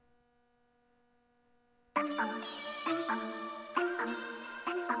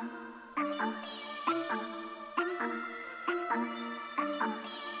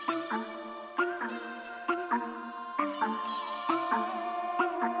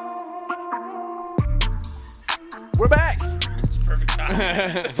We're back. It's perfect time.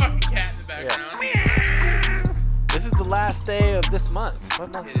 Fucking cat in the background. Yeah. This is the last day of this month.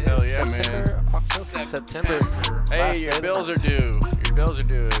 What month is it? Hell yeah, September, man. October, September. Hey, your bills are due. Your bills are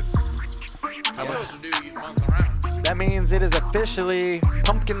due. How bills are due month around. That means it is officially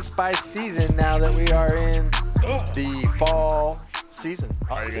pumpkin spice season now that we are in the fall season.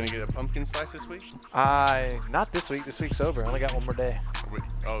 Are you going to get a pumpkin spice this week? Not this week. This week's over. I only got one more day.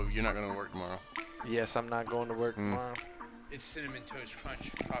 Oh, you're not going to work tomorrow? Yes, I'm not going to work tomorrow. It's Cinnamon Toast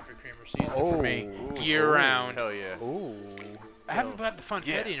Crunch coffee creamer season for me. Year round. Hell yeah. Ooh. I haven't got the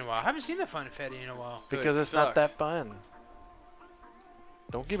Funfetti in a while. I haven't seen the Funfetti in a while. Because it's not that fun.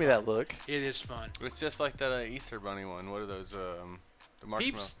 Don't give me that look. It is fun. It's just like that Easter Bunny one. What are those? The marshmallow.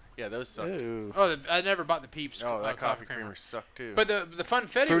 Peeps? Yeah, those suck. Ooh. Oh, I never bought the Peeps. Oh, that coffee creamer sucked too. But the Funfetti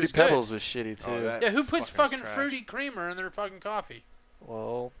Fruity was good. Pebbles was shitty too. Oh, Yeah, who puts fucking trash. fruity creamer in their fucking coffee?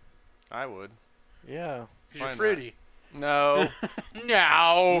 Well, I would. yeah. Because you're Why not? fruity. No.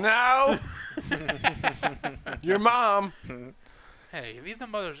 No. No. Your mom. Hey, leave the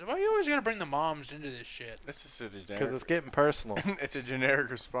mothers. Why you always gotta bring the moms into this shit? This is a generic. Because it's getting personal. It's a generic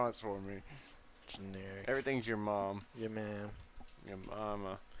response for me. Generic. Everything's your mom. Yeah, man. Your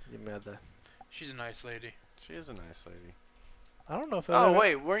mama. Your mother. She's a nice lady. She is a nice lady. I don't know if Oh,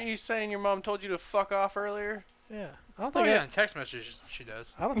 wait. Weren't you saying your mom told you to fuck off earlier? Yeah. I don't Oh think yeah, in text messages she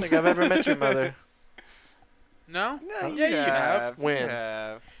does. I don't think I've ever met your mother. No? No, Yeah, you have. When? You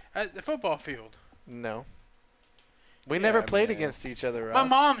have. At the football field. No. We Yeah, never played man. against each other, Ross. My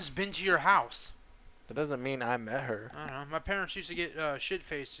mom's been to your house. That doesn't mean I met her. I don't know. My parents used to get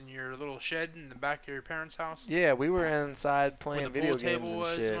shit-faced in your little shed in the back of your parents' house. Yeah, we were inside playing where the video pool games table and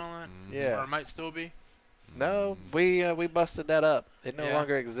was shit. and all that. Yeah. Or it might still be. No, we busted that up. It no Yeah.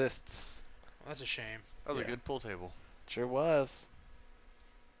 longer exists. Well, that's a shame. That was Yeah. a good pool table. Sure was.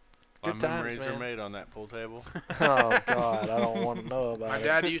 My Good times, memories are man. made on that pool table. Oh God, I don't want to know about My it.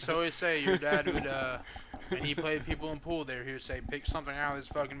 dad used to always say, your dad would, when he played people in pool there, he would say, pick something out of this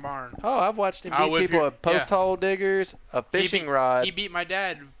fucking barn. Oh, I've watched him I'll beat whip people your- with post hole diggers, a fishing rod. He beat my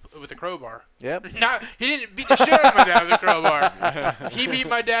dad with a crowbar. Yep. No, he didn't beat the shit out of my dad with a crowbar. He beat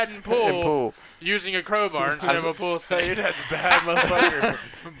my dad in pool, In pool. using a crowbar instead of a pool stick. Your dad's bad, motherfucker.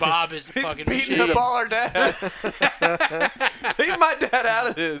 Bob is He's fucking beating shit. up all our dads. Leave my dad out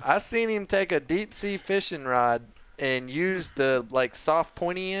of this. I seen him take a deep sea fishing rod and use the soft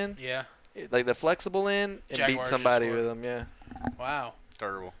pointy end, Yeah. like the flexible end, and Jaguar's beat just somebody for it. with them. Yeah. Wow.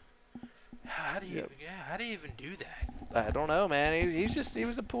 Terrible. How do you? Yep. Yeah. How do you even do that? I don't know, man. He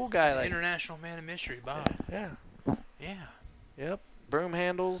was a pool guy. He's an Like, international man of mystery, Bob. yeah. Yeah. Yep. Broom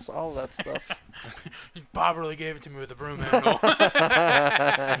handles, all that stuff. Bob really gave it to me with a broom handle.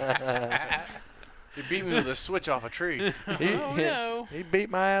 You beat me with a switch off a tree. Oh no. He beat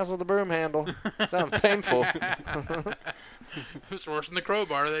my ass with a broom handle. Sounds painful. It's worse than the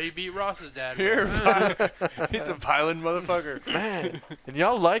crowbar that he beat Ross's dad You're with. He's a violent motherfucker. Man, and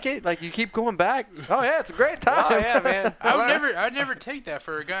y'all like it? Like, you keep going back? Oh, yeah, it's a great time. Oh, yeah, man. I'd never take that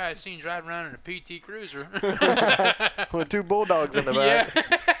for a guy I've seen driving around in a PT Cruiser. With two bulldogs in the back.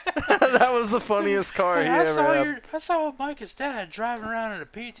 Yeah. That was the funniest car he I ever had. saw Micah's dad driving around in a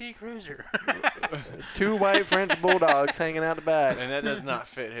PT Cruiser. Two white French bulldogs hanging out the back. And that does not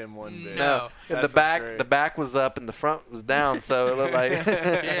fit him one bit. No. And That's the back was up and the front was down, so it looked like.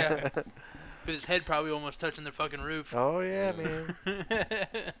 Yeah. With his head probably almost touching the fucking roof. Oh yeah, man.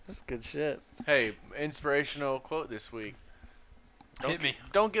 That's good shit. Hey, inspirational quote this week. Hit me.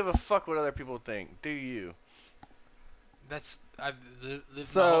 Don't give a fuck what other people think. Do you? I've lived my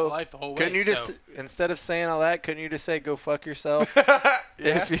So, whole life the whole way. couldn't you just, so. instead of saying all that, couldn't you just say go fuck yourself?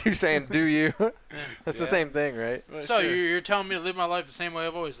 Yeah. If you're saying do you? That's the Yeah. same thing, right? Well, So sure. you're telling me to live my life the same way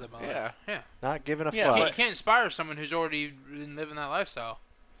I've always lived my Yeah. life? Yeah. Not giving a Yeah, fuck. You can't inspire someone who's already been living that lifestyle.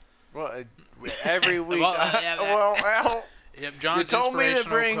 Well, every week. Well, yeah, that- well, Yep, you John's told me to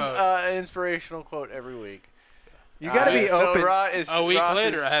inspirational bring quote. an inspirational quote every week. You gotta be open. A week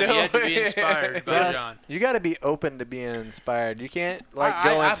later, I have yet to be inspired by Russ, John. you gotta be open to being inspired. You can't go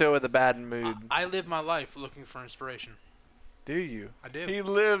I- into it with a bad mood. I live my life looking for inspiration. Do you? I do. He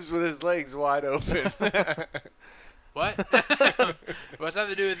lives with his legs wide open. What? What's that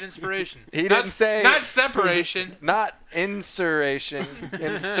to do with inspiration? He Not didn't say. Not separation. Not insuration.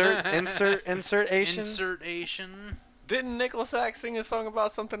 Insertation. Insertation. Didn't Nickelsack sing a song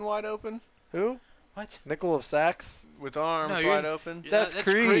about something wide open? Who? What? Nickel of Sax. With arms No, wide open. That's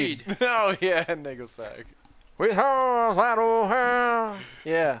Creed. Oh, yeah, nickel sack. With arms wide open.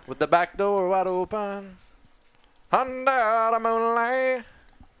 Yeah, with the back door wide open. Under the moonlight.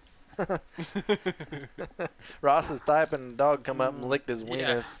 Ross is typing. The dog come up and licked his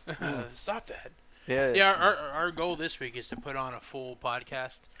weenus. Stop that. Yeah. Yeah, our goal this week is to put on a full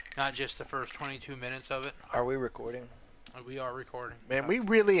podcast, not just the first 22 minutes of it. Are we recording? We are recording. Man, we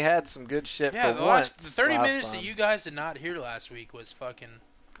really had some good shit Yeah, for the once. the 30 last minutes time. that you guys did not hear last week was fucking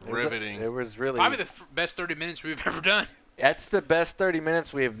Riveting. It was really. probably the best 30 minutes we've ever done. That's the best 30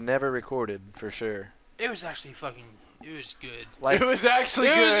 minutes we have never recorded, for sure. It was actually fucking. It was good. Like, It was actually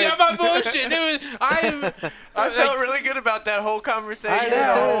It good. was, yeah, my bullshit. It was. I felt really good about that whole conversation. I did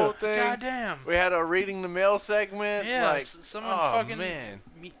the too. whole thing. Goddamn. We had a reading the mail segment. Yeah, like, someone oh, fucking man.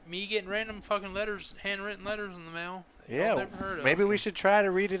 me getting random fucking letters, handwritten letters in the mail. yeah, never heard of. maybe we should try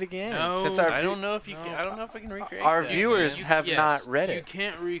to read it again. No. Since our I don't know if you No. can. I don't know if I can recreate Our that. viewers have yes, not read You it.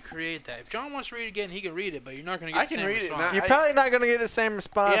 can't recreate that. If John wants to read it again, he can read it, but you're not going to I get the can same read it, response. You're I- probably not going to get the same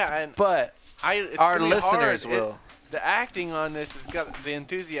response, Yeah, and but It's our gonna be listeners hard. will. The acting on this has got the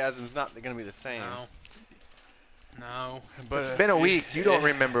enthusiasm's not going to be the same. No. But It's been a week. You don't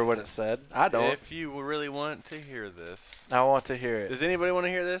remember what it said. I don't. If you really want to hear this, I want to hear it. does anybody want to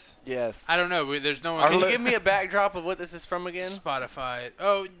hear this? Yes. I don't know. There's no Our Can one. you give me a backdrop of what this is from again? Spotify.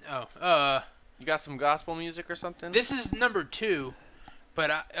 You got some gospel music or something? This is number 2,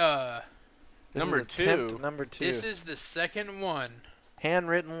 but This number is attempt 2. Number 2. this is the second one.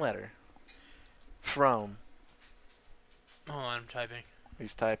 Handwritten letter. From. Hold on, I'm typing.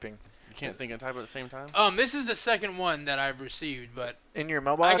 He's typing. You can't think and type at the same time? This is the second one that I've received, but In your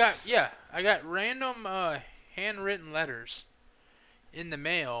mailbox? I got random handwritten letters in the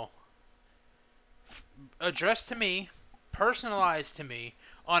mail addressed to me, personalized to me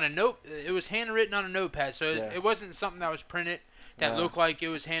on a note. It was handwritten on a notepad, so it wasn't something that was printed that looked like it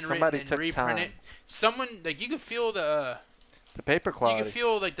was handwritten Somebody and took reprinted. time. Someone you could feel the paper quality. you could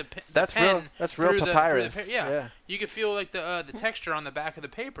feel like the That's pen real. That's real through the papyrus. yeah. You could feel like the texture on the back of the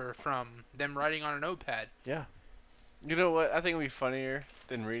paper from them writing on a notepad. Yeah. You know what? I think it would be funnier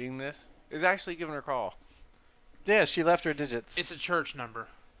than reading this is actually giving her a call. Yeah, she left her digits. It's a church number.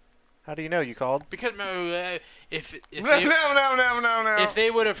 How do you know you called? Because if No. if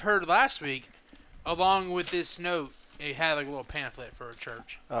they would have heard last week, along with this note, it had like a little pamphlet for a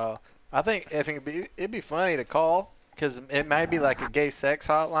church. I think it'd be funny to call because it might be like a gay sex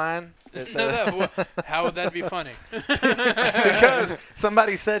hotline. How would that be funny? Because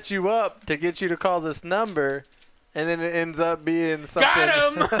somebody set you up to get you to call this number, and then it ends up being something.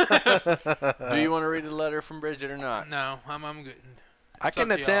 Got him. Do you want to read the letter from Bridget or not? No, I'm good. I It's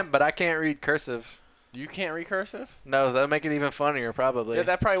can up to attempt, but I can't read cursive. You can't read cursive? No, that'll make it even funnier, probably. Yeah,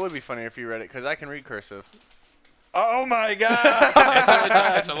 that probably would be funnier if you read it because I can read cursive. Oh my god!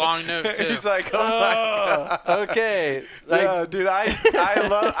 It's a long note too. He's like, oh my god. Okay. Yeah, dude,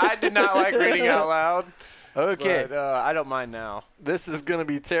 I did not like reading out loud. Okay. But, I don't mind now. This is gonna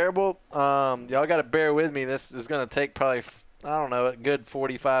be terrible. Y'all gotta bear with me. This is gonna take probably a good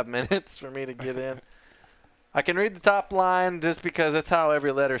 45 minutes for me to get in. I can read the top line just because that's how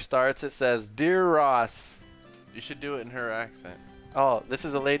every letter starts. It says, "Dear Ross." You should do it in her accent. Oh, this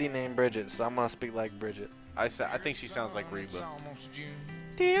is a lady named Bridget, so I'm gonna speak like Bridget. I think she sounds like Reba.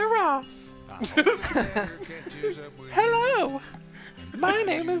 Dear Ross. Hello. My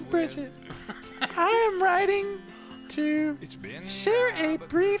name is Bridget. I am writing to share a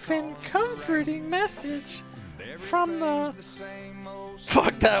brief and comforting message from the...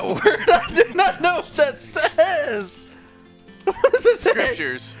 Fuck that word. I do not know what that says. What does it say?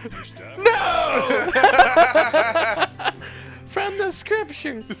 Scriptures. No! From the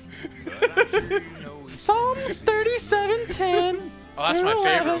scriptures. Psalms 37:10 Oh, that's my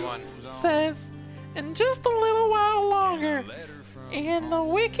favorite one. says, "In just a little while longer, and the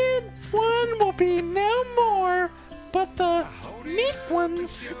wicked one will be no more, but the meek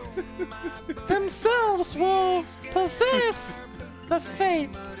ones themselves will possess the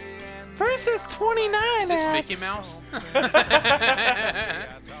faith." Verses 29 Is this adds, Mickey Mouse?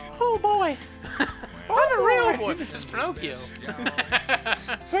 Oh boy. Not a real boy. It's Pinocchio.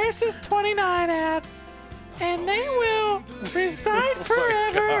 Verses 29 adds, "And they will reside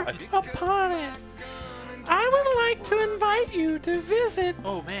forever upon it." I would like to invite you to visit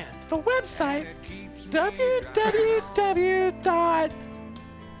Oh man. the website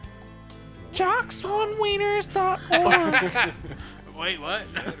www.jocksonwieners.org. Wait, what?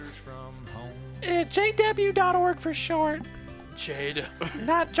 JW.org for short, Jade.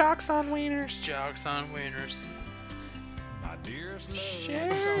 not Jocks on Wieners. Jocks on Wieners.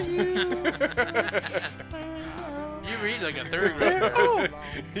 share you. You read like a third grader. Oh,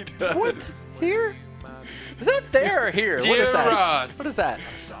 what? Here? Is that there or here? What is Dear that? Rod. What is that?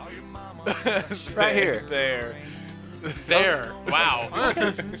 Right here. There. Wow.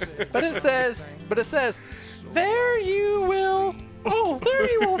 Okay. But it says, there you will. Oh, there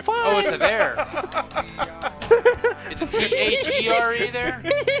you will find. Oh, it's a there. It's a T-H-E-R-E there?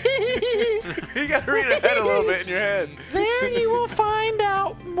 You gotta read ahead a little bit in your head. There you will find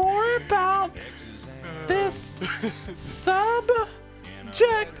out more about this subject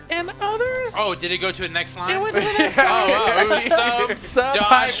and others. Oh, did it go to the next line? It went to the next Oh, line. wow. It was Sub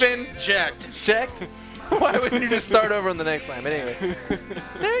dash hyphen checked. checked. Why wouldn't you just start over on the next line? But anyway.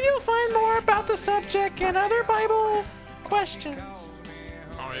 There you'll find more about the subject and other Bible questions.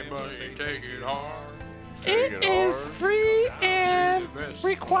 Take it hard. It is free and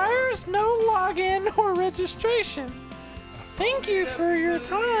requires no login or registration. Thank you for your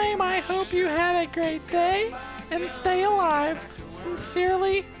time. I hope you have a great day and stay alive.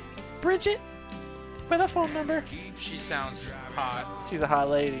 Sincerely, Bridget, with a phone number. She sounds hot. She's a hot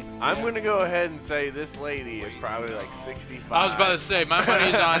lady. I'm gonna go ahead and say this lady is probably like 65. I was about to say, my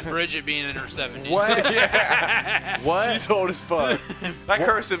money's on Bridget being in her 70s. What? Yeah. What? She's old as fuck. That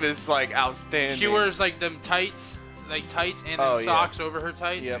cursive is like outstanding. She wears like them tights, and then socks over her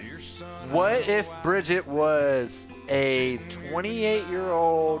tights. Yep. What if Bridget was a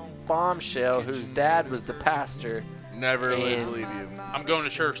 28-year-old bombshell whose dad was the pastor? Never would And- believe you. I'm going to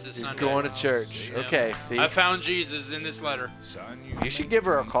church this She's Sunday. going to church. Yeah. Okay, see? I found Jesus in this letter. You should give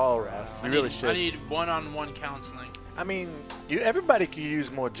her a call, Ross. You really should. I need one-on-one counseling. I mean, everybody could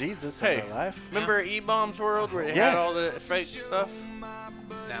use more Jesus in Hey, their life. remember E-Bombs World where they Yes. had all the fake stuff?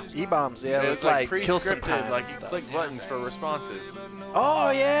 Now. E-bombs, yeah, it was It's like kill some pre-scripted, time like and you stuff. click buttons for responses. Oh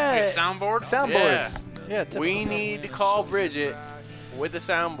yeah, Like a soundboard? soundboards. Yeah, typical We soundboard. need to call Bridget with the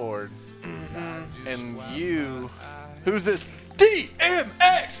soundboard, and you, Who's this?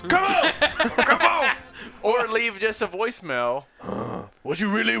 DMX, come on! come on, or leave just a voicemail What you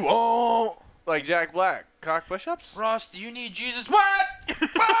really want? like Jack Black. Cock push-ups. Ross, do you need Jesus? What?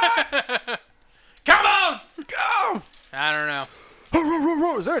 Come on! Go. I don't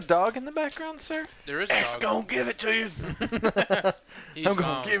know. Is there a dog in the background, sir? There is a dog. Gonna give it to you. He's I'm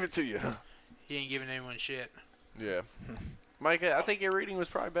gone. gonna give it to you. He ain't giving anyone shit. Yeah. Micah, I think your reading was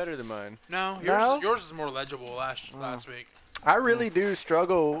probably better than mine. No, No? yours is more legible last week. I really do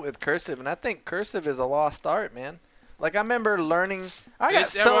struggle with cursive, and I think cursive is a lost art, man. Like, I remember learning. I got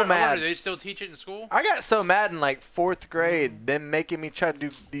so wonder, mad. do they still teach it in school? I got so mad in like 4th grade, them making me try to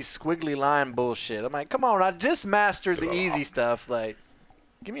do these squiggly line bullshit. I'm like, come on, I just mastered the easy stuff. Like,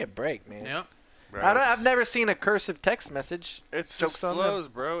 give me a break, man. Yep. Bro, I've never seen a cursive text message. It just Jokes on them. flows,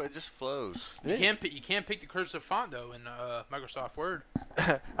 bro. It just flows. You can't pick the cursive font though in Microsoft Word.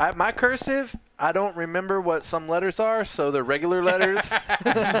 My cursive, I don't remember what some letters are, so they're regular letters.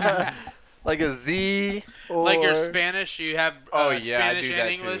 Like a Z or... Like your Spanish, you have Oh, yeah, I Spanish do and that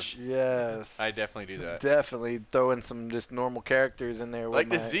too. English. Yes. I definitely do that. Definitely throw in some just normal characters in there. Like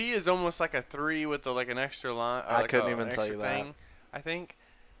with the my- Z is almost like a 3 with like an extra line. Or I like couldn't a- even an tell extra you that. thing, I think.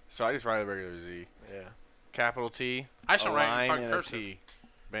 So I just write a regular Z. Yeah. Capital T. I just a don't write in line fucking and a cursive. T.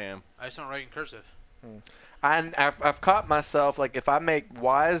 Bam. I just don't write in cursive. I've caught myself, like, if I make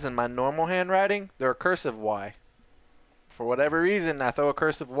Y's in my normal handwriting, they're a cursive Y. For whatever reason, I throw a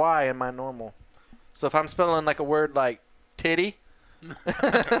cursive Y in my normal. So if I'm spelling, like, a word like titty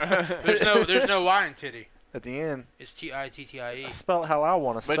There's no Y in titty. at the end, It's T-I-T-T-I-E. I spell it how I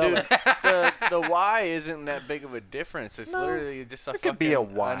want to But spell dude, it. the Y isn't that big of a difference. It's No, literally just a it could be a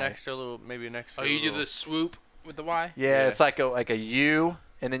fucking- Y. An extra little, maybe an extra. Oh, you do little- the swoop with the Y? Yeah, Yeah. it's like a U,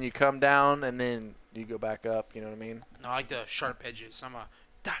 and then you come down, and then you go back up. You know what I mean? No, I like the sharp edges. I'm a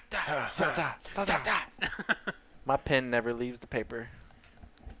da da Da, da, da, da. da. My pen never leaves the paper.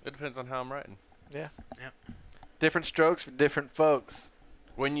 It depends on how I'm writing. Yeah. Yep. Different strokes for different folks.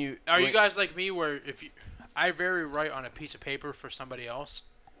 When you Are you when- guys like me where I very write on a piece of paper for somebody else?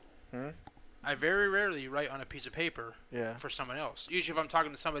 Hmm? I very rarely write on a piece of paper Yeah. for someone else. Usually if I'm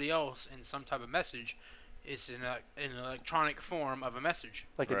talking to somebody else in some type of message, it's in an electronic form of a message.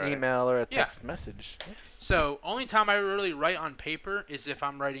 Like an Right. email or a Yeah. text message. Yes. So only time I really write on paper is if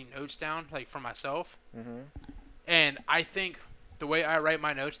I'm writing notes down, like for myself. Mm-hmm. And I think the way I write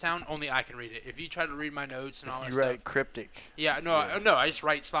my notes down, only I can read it. If you try to read my notes and all that You stuff, write cryptic. yeah, no, I just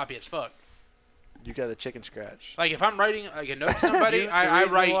write sloppy as fuck. You got a chicken scratch. Like if I'm writing like a note to somebody, The I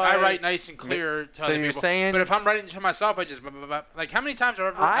reason write why- nice and clear to So other you're people. saying- But if I'm writing to myself, I just blah, blah, blah. Like how many times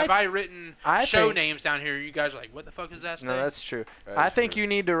have I written I show think- names down here? You guys are like, what the fuck is that? No, that's true. That I is think true. you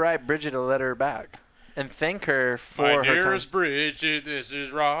need to write Bridget a letter back. and thank her for My her time. dearest Bridget, this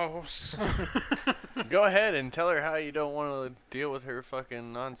is Ross. Go ahead and tell her how you don't want to deal with her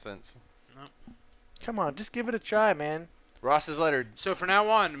fucking nonsense. Come on, just give it a try, man. Ross's letter. So from now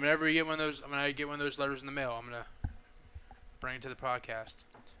on, whenever you get one of those, when I get one of those letters in the mail, I'm gonna bring it to the podcast.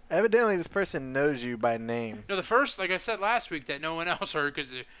 Evidently, this person knows you by name. No, the first, like I said last week, that no one else heard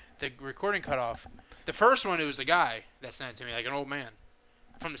because the recording cut off. The first one, it was a guy that sent it to me, like an old man,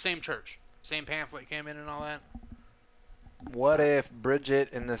 from the same church, same pamphlet came in and all that. What if Bridget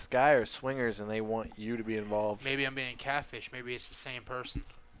and this guy are swingers and they want you to be involved? Maybe I'm being catfish. Maybe it's the same person.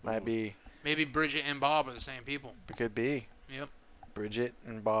 Might be. Maybe Bridget and Bob are the same people. It could be. Yep. Bridget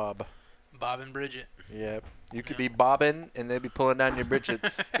and Bob. Bob and Bridget. Yep. You could be bobbing and they'd be pulling down your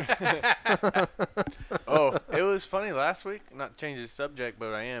britches. Oh, it was funny last week. Not to change the subject,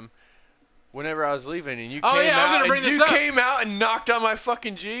 but I am. Whenever I was leaving and you came out and knocked on my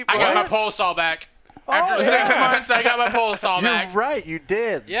fucking Jeep. I got my pole saw back. After 6 months, I got my pole saw back. You're right, you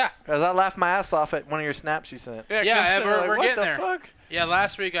did. Yeah. Because I laughed my ass off at one of your snaps you sent. Yeah, we're what getting the there. Fuck? Yeah,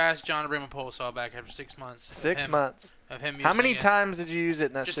 last week I asked John to bring my pole saw back after 6 months. 6 months. Of him How many using it. times did you use it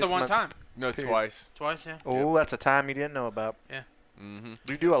in that Just 6 the one months? time. No, Period. twice. Twice, yeah. Oh, that's a time you didn't know about. Yeah. Mm-hmm.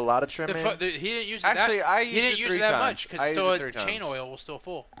 Do you do a lot of trimming? He didn't use it Actually, that. I He used didn't it use 3 it that times. much I because used it 3 chain times. oil was still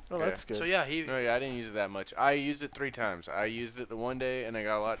full. Oh, that's good. So yeah, he. No, yeah, I didn't use it that much. I used it 3 times. I used it the one day and I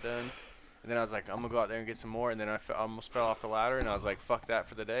got a lot done. And then I was like, I'm going to go out there and get some more. And then I almost fell off the ladder and I was like, fuck that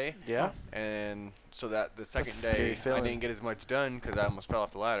for the day. Yeah. And so that the second That's a scary day, feeling. I didn't get as much done because I almost fell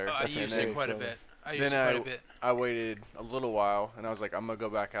off the ladder. I That's used a it quite a feeling. bit. I used it quite a bit. I waited a little while and I was like, I'm going to go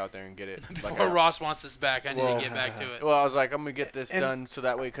back out there and get it. Before Ross wants us back, I need to get back to it. Well, I was like, I'm going to get this And done so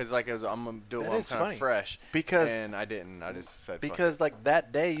that way because like, I'm going to do it That while I'm is kind funny. of fresh. And I didn't. I just said Because like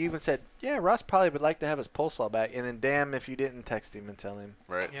that day you even said, yeah, Ross probably would like to have his pole saw back. And then damn if you didn't text him and tell him.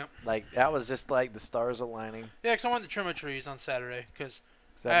 Right. Yep. Like that was just like the stars aligning. Yeah, because I wanted to trim my trees on Saturday. Because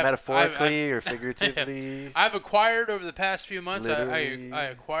Is that metaphorically or figuratively? I've acquired over the past few months, Literally. I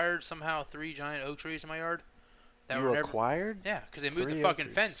acquired somehow 3 giant oak trees in my yard. You acquired? Yeah, because they moved 3 the oak fucking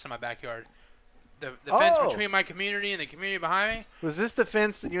trees. fence in my backyard. The fence Oh. between my community and the community behind me. Was this the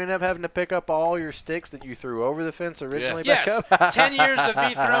fence that you ended up having to pick up all your sticks that you threw over the fence originally Yes. back up? 10 years of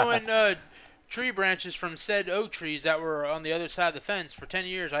me throwing tree branches from said oak trees that were on the other side of the fence. For 10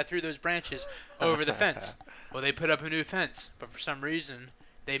 years, I threw those branches over the fence. Well, they put up a new fence, but for some reason,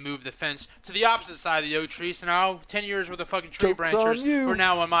 they moved the fence to the opposite side of the oak tree. So now, 10 years worth of fucking tree Joke's branches on you. were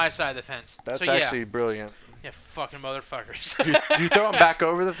now on my side of the fence. That's so, actually brilliant. Yeah, fucking motherfuckers. Do you throw them back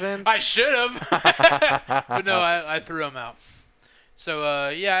over the fence? I should have. But no, I threw them out. So,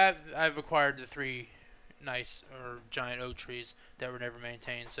 yeah, I've acquired the 3 nice or giant oak trees that were never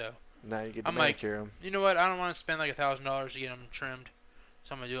maintained. So, Now you get to I'm like, manicure them. you know what? I don't want to spend like $1,000 to get them trimmed.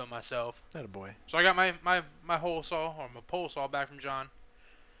 So, I'm going to do it myself. That a boy. So, I got my whole saw, or my pole saw back from John.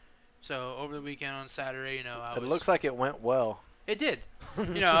 So, over the weekend on Saturday, you know, It looks like it went well. It did.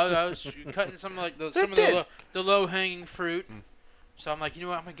 You know, I was cutting some of the low hanging fruit. So I'm like, you know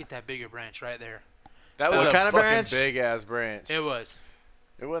what? I'm gonna get that bigger branch right there. That was What a kind of fucking branch? big ass branch. It was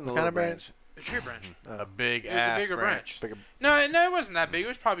It wasn't What a kind little of branch? a tree branch. A big It was a ass bigger branch. Bigger. No, it wasn't that big. It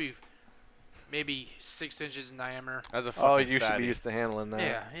was probably maybe 6 inches in diameter. That was a fucking Oh, you should fatty. be used to handling that.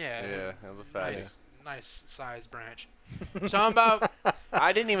 Yeah. Yeah, that was a fatty. Nice size branch. So I'm about.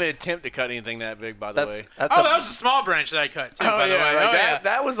 I didn't even attempt to cut anything that big, by the way. That's that was a small branch that I cut too. By the way.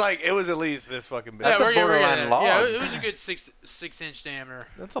 That was like, it was at least this fucking big. Yeah, That's a we're getting borderline there. log. Yeah, it was a good 6-inch diameter.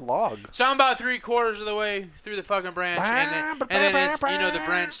 That's a log. So I'm about 3/4 of the way through the fucking branch, and then it's, you know, the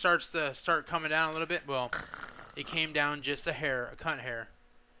branch starts to coming down a little bit. Well, it came down just a cunt hair,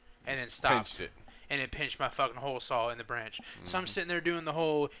 and then stopped. Pinched it. And it pinched my fucking hole saw in the branch. So I'm sitting there doing the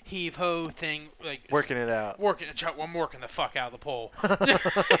whole heave ho thing, like Working it out. I'm working the fuck out of the pole.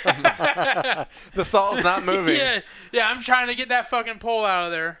 The saw's not moving. yeah, I'm trying to get that fucking pole out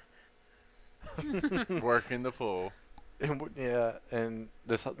of there. Working the pool. Yeah, and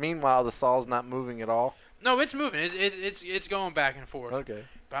meanwhile the saw's not moving at all. No, it's moving. It's going back and forth. Okay.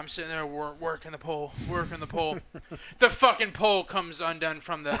 But I'm sitting there working the pole. The fucking pole comes undone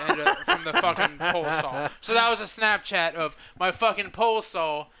from the end from the fucking pole saw. So that was a Snapchat of my fucking pole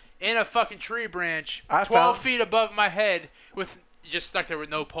saw in a fucking tree branch, 12 feet above my head, with just stuck there with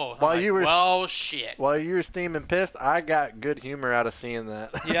no pole. While you were well, shit. While you were steaming pissed, I got good humor out of seeing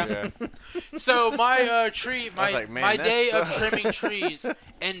that. Yeah. So my my day of sucks. trimming trees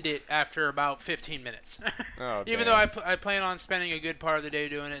ended after about 15 minutes. Oh, Even though I plan on spending a good part of the day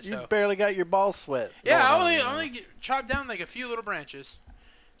doing it. You So barely got your balls sweat. yeah, going I on, only chopped down like a few little branches.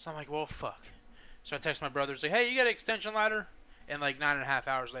 So I'm like, well, fuck. So I text my brother, like, hey, you got an extension ladder? And like 9.5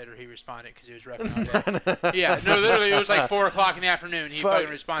 hours later, he responded because he was wrecking all day. Yeah, no, literally, it was like 4 o'clock in the afternoon. He fucking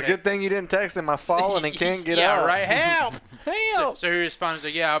responded. It's a good thing you didn't text him. I fallen and can't get yeah, up. right. Help! Help! So he responded, he's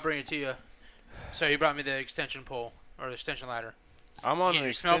like, yeah, I'll bring it to you. So he brought me the extension pole, or the extension ladder. I'm on Get an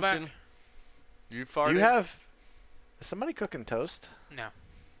your smell back? extension. You farted? You have... Is somebody cooking toast? No.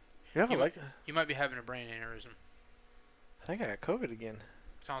 You have You a like... You might be having a brain aneurysm. I think I got COVID again.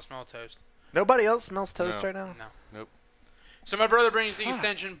 I don't smell toast. Nobody else smells toast No. right now? No. Nope. So my brother brings the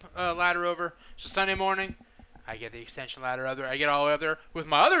extension ladder over. So Sunday morning, I get the extension ladder up there. I get all the way up there with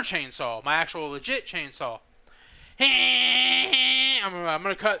my other chainsaw, my actual legit chainsaw. I'm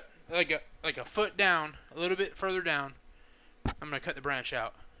gonna cut like a foot down, a little bit further down. I'm gonna cut the branch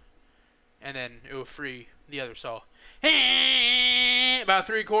out, and then it will free the other saw. About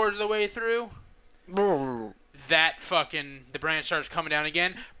 3/4 of the way through, the branch starts coming down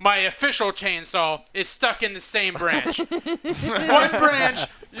again. My official chainsaw is stuck in the same branch. One branch,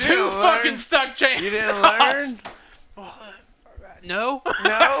 two fucking stuck chainsaws. You didn't learn? No.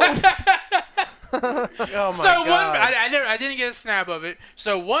 No. Oh my So god. I didn't get a snap of it.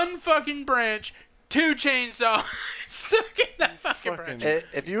 So one fucking branch, 2 chainsaws stuck in that fucking branch.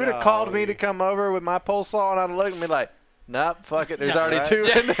 If you would have called me to come over with my pole saw and I'd look at me like, nope, fuck it, there's already 2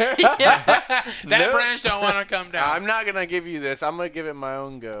 in there. That Nope. branch don't want to come down. I'm not gonna give you this. I'm gonna give it my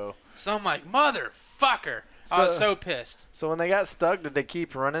own go. So I'm like, motherfucker. I was so pissed. So when they got stuck, did they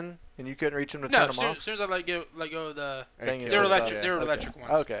keep running and you couldn't reach them to No, turn as them soon, off? as I let go of the... Thing They were is- electric, yeah. they were Okay. electric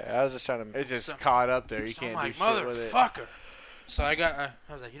ones. Okay, I was just trying to... It's just So- caught up there. You So can't I'm do like, shit with it. motherfucker. So I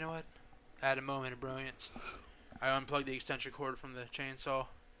was like, you know what? I had a moment of brilliance. I unplugged the extension cord from the chainsaw,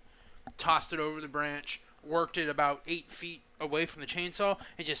 tossed it over the branch, worked it about 8 feet away from the chainsaw,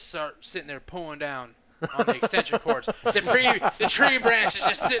 and just start sitting there pulling down on the extension cords. The tree branch is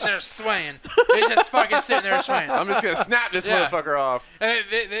just sitting there swaying. It's just fucking sitting there swaying. I'm just gonna snap this Yeah. motherfucker off. And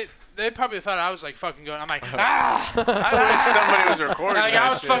they probably thought I was like fucking going. I'm like, ah! I wish somebody was recording Like that I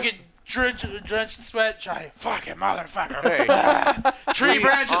was shit. fucking drenched in sweat, trying, fucking motherfucker. Hey, Tree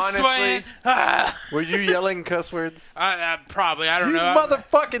branches honestly- swaying. Ah. Were you yelling cuss words? Probably, I don't You know.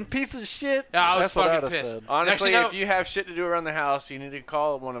 motherfucking piece of shit. Yeah, I was That's what fucking I'd have pissed. said. honestly, Next if you have shit to do around the house, you need to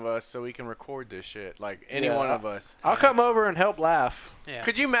call one of us so we can record this shit. Like any Yeah. one of us. I'll come over and help laugh. Yeah.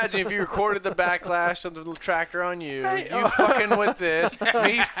 Could you imagine if you recorded the backlash of the tractor on you, Hey, you fucking with this,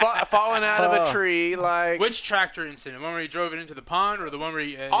 me falling out of a Oh. tree, like Which tractor incident? The one where he drove it into the pond, or the one where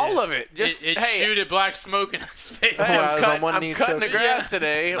he all of it. Just it hey, shooted black smoke in his face? hey, I was on one I'm knee cutting the choking. grass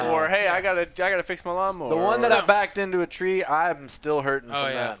today, No. or hey, I gotta fix my lawnmower. The one or- that I backed into a tree, I'm still hurting Oh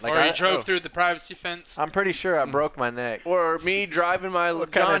from yeah. that. Like Or he I, drove through the privacy fence. I'm pretty sure I broke my neck. Or me driving my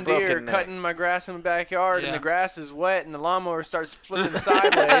What kind John of broken Deere, neck? cutting my grass in the backyard, Yeah. and the grass is wet, and the lawnmower starts flipping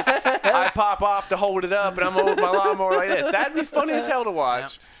sideways. I pop off to hold it up, and I'm over my lawnmower like this. That'd be funny as hell to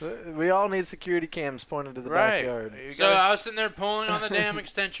watch. We all need security cams pointed to the Right. backyard. You So gotta- I was sitting there pulling on the damn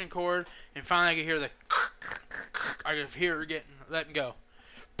extension cord, and finally I could hear the. I could hear her letting go.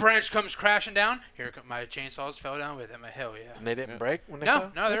 Branch comes crashing down. Here come my chainsaws fell down with it. I'm like, hell yeah. And they didn't Yeah. break when they No,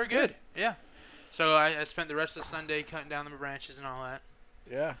 fell? no, they were That's good. Yeah. So I spent the rest of the Sunday cutting down the branches and all that.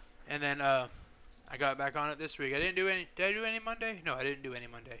 Yeah. And then I got back on it this week. I didn't do any. Did I do any Monday? No, I didn't do any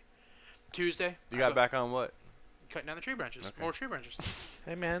Monday. Tuesday. you got back on what? Cutting down the tree branches. Okay. More tree branches.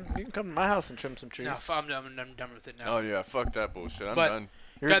 Hey man, you can come to my house and trim some trees. No, I'm done with it now. Oh yeah, fuck that bullshit. I'm But- done.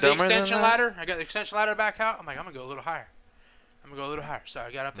 You're got the dumber than extension that? ladder. I got the extension ladder back out. I'm like, I'm gonna go a little higher. So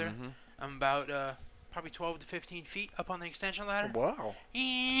I got up there. Mhm. I'm about probably 12 to 15 feet up on the extension ladder. Wow.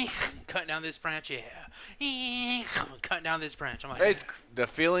 Cutting down this branch, yeah. Cutting down this branch. I'm like, It's the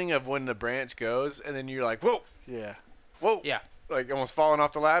feeling of when the branch goes, and then you're like, whoa, Yeah. whoa, yeah. like almost falling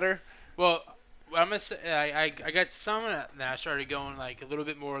off the ladder. Well, I'm gonna say I got some, and then I started going like a little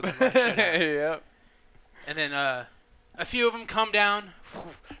bit more than I should have. Yep. And then a few of them come down,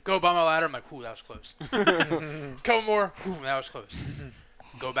 go by my ladder. I'm like, whew, that was close. Couple more, whew, that was close.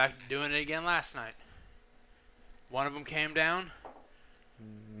 Go back to doing it again last night. One of them came down,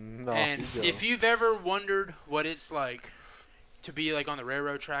 No, and if you've ever wondered what it's like to be like on the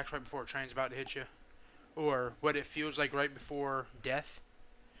railroad tracks right before a train's about to hit you, or what it feels like right before death,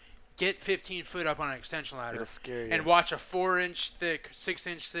 get 15 foot up on an extension ladder it'll scare you. and watch a 4-inch thick,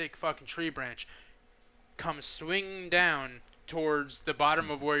 6-inch thick fucking tree branch come swinging down towards the bottom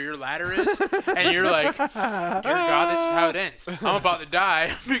of where your ladder is, and you're like, dear God, this is how it ends. I'm about to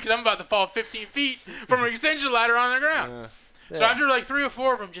die because I'm about to fall 15 feet from an extension ladder on the ground. So after like 3 or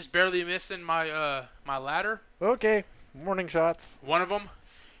 4 of them just barely missing my my ladder, Okay. Warning shots. one of them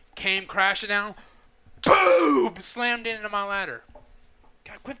came crashing down, boom, slammed into my ladder.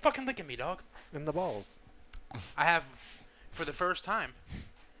 God, quit fucking licking me, dog. In the balls. I have for the first time,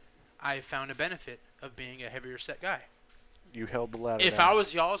 I found a benefit of being a heavier set guy. You held the ladder If down. I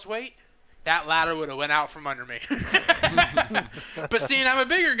was y'all's weight, that ladder would have went out from under me. But seeing I'm a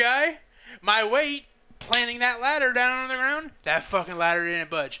bigger guy, my weight planting that ladder down on the ground, that fucking ladder didn't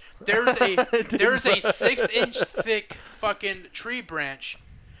budge. There's a 6-inch thick fucking tree branch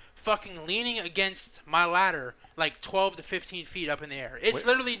fucking leaning against my ladder like 12 to 15 feet up in the air. It's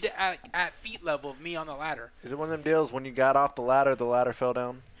literally at feet level of me on the ladder. Is it one of them deals when you got off the ladder fell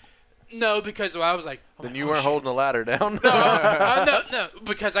down? No, because I was like... Then you weren't holding the ladder down? No,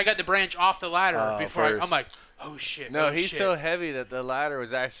 because I got the branch off the ladder before I'm like, oh shit. No, he's so heavy that the ladder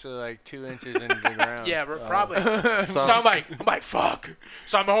was actually like 2 inches into the ground. Yeah, probably. So I'm like, fuck.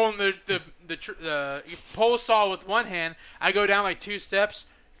 So I'm holding the pole saw with one hand. I go down like 2 steps,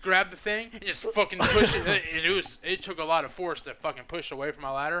 grab the thing, and just fucking push it. And it took a lot of force to fucking push away from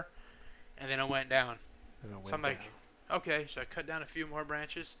my ladder, and then it went down. So I'm like, okay. So I cut down a few more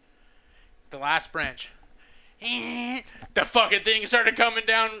branches. The last branch. The fucking thing started coming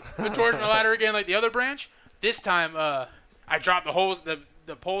down towards my ladder again like the other branch. This time, I dropped the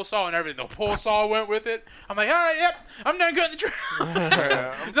pole saw and everything. The pole saw went with it. I'm like, all right, yep, I'm done cutting the tree.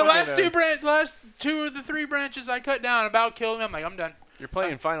 The last two of the 3 branches I cut down about killed me. I'm like, I'm done. You're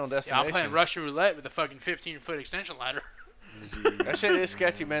playing Final Destination. Yeah, I'm playing Russian roulette with a fucking 15-foot extension ladder. That shit is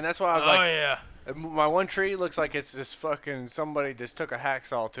sketchy, man. That's why I was like, oh yeah. My one tree looks like it's just fucking somebody just took a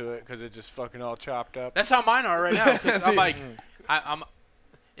hacksaw to it because it's just fucking all chopped up. That's how mine are right now. Because I'm like, I'm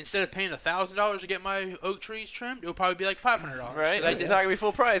instead of paying $1,000 to get my oak trees trimmed, it'll probably be like $500. Right? It's not gonna be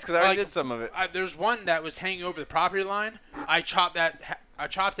full price because I already did some of it. There's one that was hanging over the property line. I chopped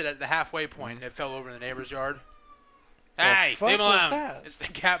it at the halfway point, and it fell over in the neighbor's yard. Hey, leave him alone. That? It's the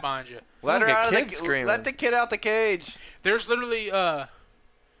cat behind you. Let the kid out the cage. There's literally on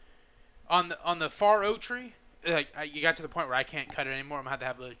the far oak tree, like you got to the point where I can't cut it anymore. I'm gonna have to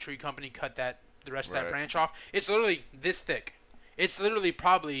have the tree company cut the rest of that branch off. It's literally this thick. It's literally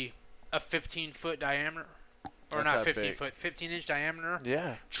probably a 15-foot diameter, or not 15 foot, 15-inch diameter.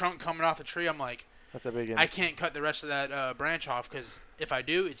 Yeah. Trunk coming off the tree. I'm like, that's a big. I can't cut the rest of that branch off because if I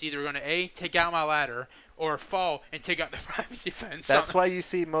do, it's either gonna take out my ladder or fall and take out the privacy fence. That's why you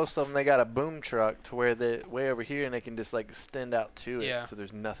see most of them. They got a boom truck to where they're way over here and they can just like extend out to it. So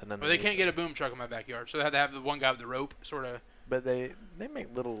there's nothing underneath. Well, they can't get a boom truck in my backyard, so they have to have the one guy with the rope, sort of. But they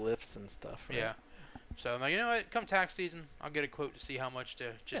make little lifts and stuff. Right? Yeah. So I'm like, you know what? Come tax season, I'll get a quote to see how much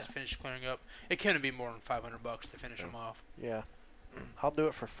to just finish clearing up. It couldn't be more than $500 to finish them off. Yeah. I'll do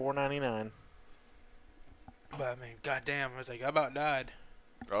it for $4.99. But I mean, goddamn, I was like, I about died.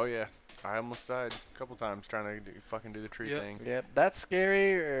 Oh yeah, I almost died a couple times trying to do the tree thing. Yeah, that's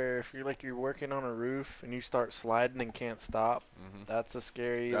scary. Or if you're working on a roof and you start sliding and can't stop, that's a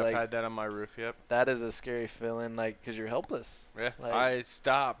scary. I've had that on my roof. Yep. That is a scary feeling, like, because you're helpless. Yeah. Like, I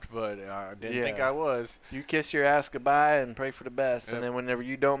stopped, but I didn't think I was. You kiss your ass goodbye and pray for the best, and then whenever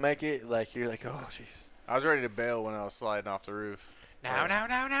you don't make it, like you're like, oh jeez. I was ready to bail when I was sliding off the roof. No.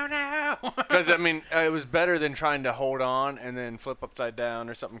 Because, I mean, it was better than trying to hold on and then flip upside down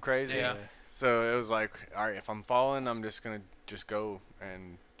or something crazy. Yeah. So it was like, all right, if I'm falling, I'm just going to just go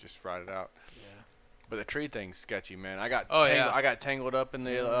and just ride it out. Yeah. But the tree thing's sketchy, man. I got tangled up in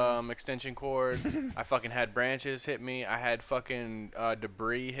the extension cord. I fucking had branches hit me. I had fucking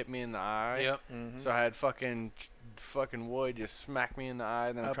debris hit me in the eye. Yep. So I had fucking wood just smack me in the eye.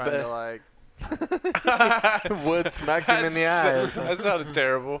 And then I'm trying to, like... Wood smacked him in the eyes. That sounded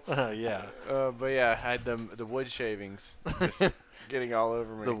terrible. Yeah. But yeah, I had the wood shavings just getting all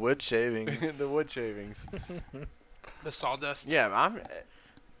over me. The wood shavings. The wood shavings. The sawdust. Yeah,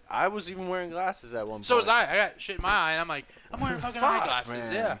 I was even wearing glasses at one point. So was I. I got shit in my eye, and I'm like, I'm wearing fucking eyeglasses.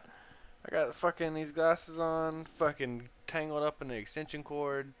 Man. Yeah. I got fucking these glasses on, fucking tangled up in the extension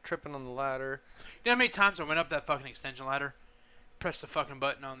cord, tripping on the ladder. You know how many times I went up that fucking extension ladder? Press the fucking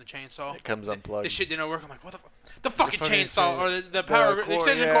button on the chainsaw. It comes unplugged. The shit didn't work. I'm like, what the fuck? The fucking chainsaw or the power, the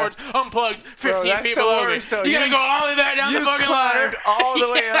extension cord's unplugged 15 feet below me. You gotta go all the way back down the fucking ladder. All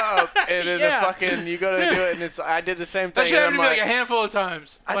the way up, and then the fucking you go to do it, and I did the same thing. That shit happened to me like a handful of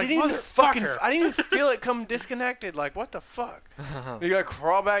times. I didn't even feel it come disconnected. Like, what the fuck? You gotta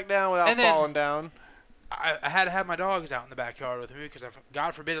crawl back down without falling down. I had to have my dogs out in the backyard with me because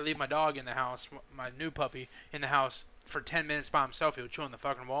God forbid I leave my dog in the house, my new puppy in the house for 10 minutes by himself. He would chew on the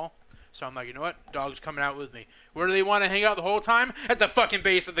fucking wall. So I'm like, you know what? Dog's coming out with me. Where do they want to hang out the whole time? At the fucking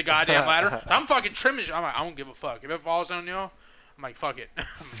base of the goddamn ladder. I'm fucking trimming. I'm like, I don't give a fuck. If it falls on you, I'm like, fuck it.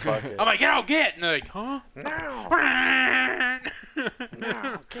 Fuck it. I'm like, get out, get. And they're like, huh?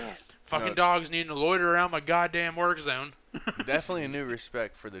 No, get. Fucking dogs needing to loiter around my goddamn work zone. Definitely a new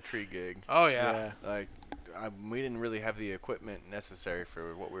respect for the tree gig. Oh, yeah. Like, we didn't really have the equipment necessary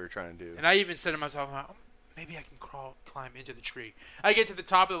for what we were trying to do. And I even said to myself, oh, maybe I can climb into the tree. I get to the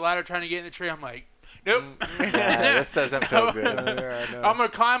top of the ladder trying to get in the tree. I'm like, nope. Yeah, this doesn't feel good. I'm going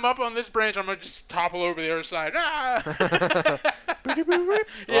to climb up on this branch. I'm going to just topple over the other side.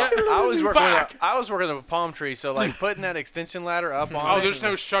 Yeah, I was working with a palm tree, so like putting that extension ladder up on. Oh, there's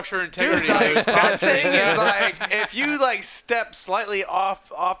no structure or integrity. Dude, in those palm that trees. thing is like if you like step slightly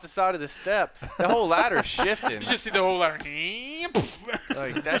off the side of the step, the whole ladder's shifting. You just see the whole ladder.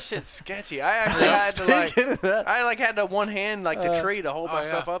 Like that shit's sketchy. I actually had to had to one hand the tree to hold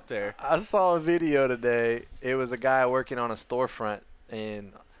myself up there. I saw a video today. It was a guy working on a storefront,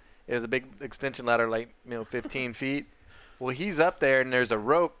 and it was a big extension ladder, 15 feet. Well, he's up there, and there's a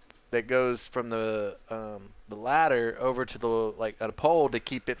rope that goes from the ladder over to the a pole to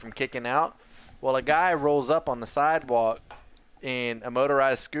keep it from kicking out. Well, a guy rolls up on the sidewalk in a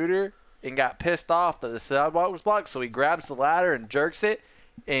motorized scooter and got pissed off that the sidewalk was blocked, so he grabs the ladder and jerks it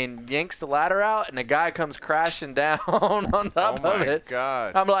and yanks the ladder out, and the guy comes crashing down on top of it. Oh my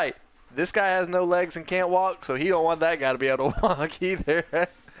God! I'm like, this guy has no legs and can't walk, so he don't want that guy to be able to walk either.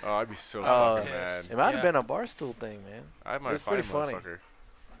 Oh, I'd be so fucking mad. It might have been a barstool thing, man. I might was fight a pretty funny. motherfucker.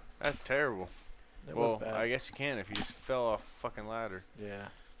 That's terrible. It was bad. I guess you can if you just fell off a fucking ladder. Yeah.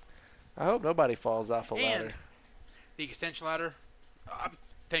 I hope nobody falls off a ladder. The extension ladder.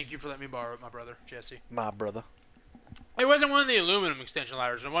 Thank you for letting me borrow it, my brother, Jesse. My brother. It wasn't one of the aluminum extension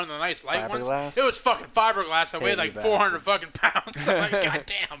ladders, or one of the nice light ones. Fiberglass? It was fucking fiberglass that weighed like Heavy 400 fucking pounds. I'm like,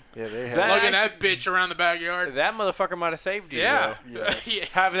 goddamn. Yeah, they have. Lugging that bitch around the backyard. That motherfucker might have saved you. Yeah. Though.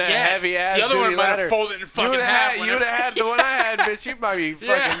 Yes. Having that heavy ass The other one duty might ladder. have folded in fucking You half. would have had the one I had, bitch. You might be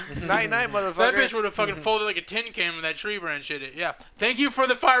fucking night, motherfucker. That bitch would have fucking folded like a tin can when that tree branch hit it. Yeah. Thank you for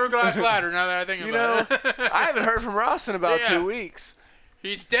the fiberglass ladder. Now that I think about it. I haven't heard from Ross in about 2 weeks.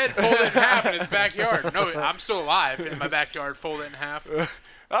 He's dead, folded in half in his backyard. No, I'm still alive in my backyard, folded in half.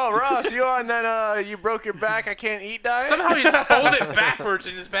 Oh, Ross, you on that you broke your back, I can't eat diet? Somehow he's folded backwards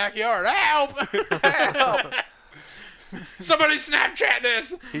in his backyard. Help! Help! Somebody Snapchat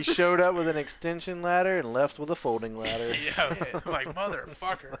this! He showed up with an extension ladder and left with a folding ladder. Yeah, I'm like,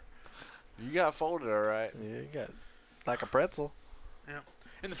 motherfucker. You got folded all right. Yeah, you got like a pretzel. Yeah.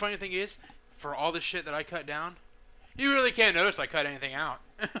 And the funny thing is, for all the shit that I cut down, you really can't notice I cut anything out.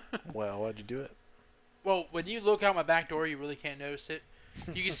 Well, why'd you do it? Well, when you look out my back door, you really can't notice it.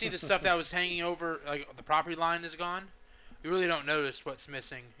 You can see the stuff that was hanging over, like the property line is gone. You really don't notice what's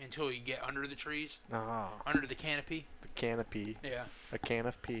missing until you get under the trees, under the canopy. The canopy. Yeah. A can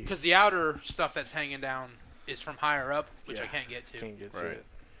of pee. Because the outer stuff that's hanging down is from higher up, which I can't get to. Can't get to it.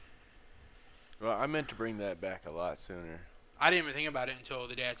 Well, I meant to bring that back a lot sooner. I didn't even think about it until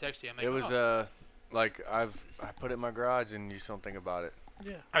the day I texted you. I'm like, It was I put it in my garage and you just don't think about it.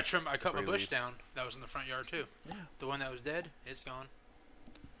 Yeah. I cut my bush Leaf. down. That was in the front yard too. Yeah. The one that was dead is gone.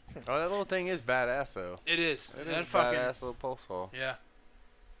 Oh, that little thing is badass though. It is. It That is fucking badass little pulse hole. yeah.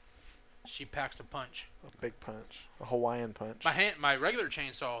 She packs a punch. A big punch. A Hawaiian punch. My regular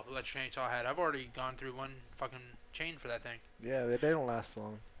chainsaw, the electric chainsaw I had, I've already gone through one fucking chain for that thing. Yeah, they don't last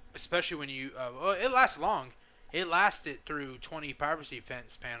long. Especially when you, it lasts long. It lasted through 20 privacy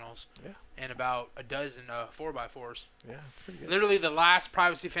fence panels. Yeah. And about a dozen 4x4s. Yeah, it's pretty good. Literally the last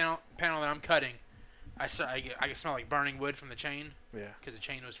privacy panel that I'm cutting, I can smell like burning wood from the chain. Yeah. Because the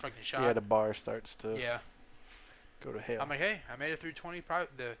chain was fucking shot. Yeah, the bar starts to go to hell. I'm like, hey, I made it through 20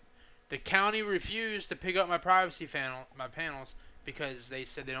 The county refused to pick up my my panels because they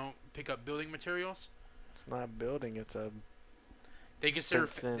said they don't pick up building materials. It's not building, it's a They consider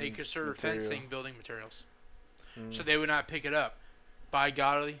material. fencing building materials. So they would not pick it up. By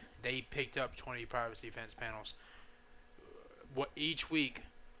golly, they picked up 20 privacy fence panels. Each week,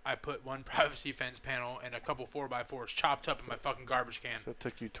 I put one privacy fence panel and a couple 4x4s chopped up in my fucking garbage can. So it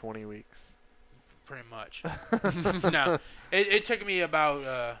took you 20 weeks. Pretty much. No, it took me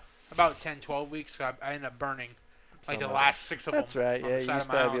about 10, 12 weeks. So I ended up burning like the last 6 of them. That's right. Yeah, you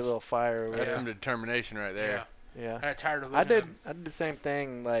used to have your little fire over That's there. some detedetermination right there. Yeah. I got tired of I living did the same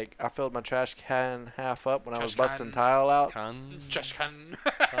thing. Like, I filled my trash can half up when I was Trash busting can. tile out. Just can.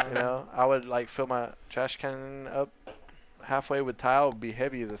 You know, I would like fill my trash can up halfway with tile. Would be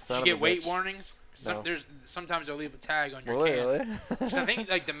heavy as a son. Did you of get a weight bitch. warnings? No. Sometimes they'll leave a tag on your Really? can. Really? Because I think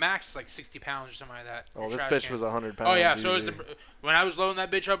like the max is like 60 pounds or something like that. Oh, your this trash bitch can. was 100 pounds. Oh yeah, so it was easy. when I was loading that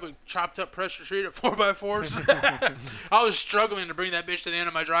bitch up with chopped up pressure treat at 4x4s. I was struggling to bring that bitch to the end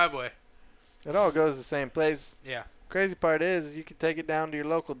of my driveway. It all goes the same place. Yeah. Crazy part is, you can take it down to your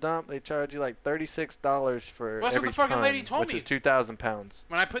local dump. They charge you like $36 for Well, that's what every the fucking ton, lady told which me. is 2,000 pounds.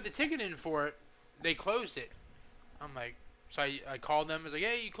 When I put the ticket in for it, they closed it. I'm like, So I called them. I was like,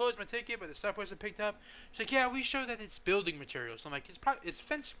 hey, you closed my ticket, but the stuff wasn't picked up. She's like, yeah, we show that it's building materials. I'm like, it's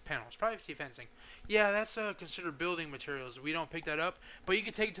fence panels, privacy fencing. Yeah, that's considered building materials. We don't pick that up, but you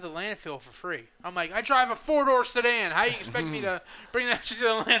can take it to the landfill for free. I'm like, I drive a 4-door sedan. How you expect me to bring that shit to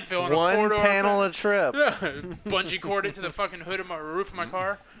the landfill in a 4-door? One panel a trip. Bungee cord it to the fucking hood of my roof of my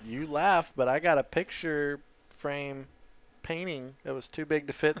car. You laugh, but I got a picture frame painting that was too big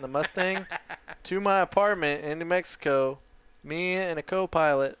to fit in the Mustang to my apartment in New Mexico. Me and a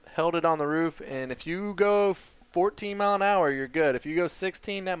co-pilot held it on the roof, and if you go 14 mile an hour, you're good. If you go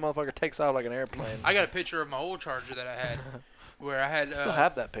 16, that motherfucker takes off like an airplane. I got a picture of my old Charger that I had, where I had Still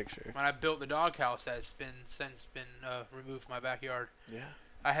have that picture. when I built the doghouse that's since been removed from my backyard. Yeah.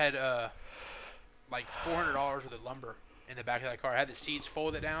 I had like $400 worth of lumber in the back of that car. I had the seats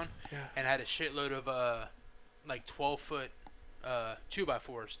folded down, and I had a shitload of like 12-foot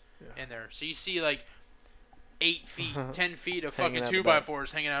 2x4s in there. So you see like 8 feet, 10 feet of fucking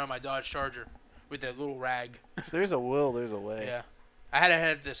 2x4s hanging out on my Dodge Charger with that little rag. If there's a will, there's a way. Yeah. I had to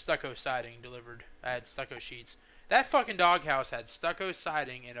have the stucco siding delivered. I had stucco sheets. That fucking doghouse had stucco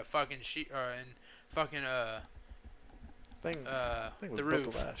siding and a fucking sheet, and fucking the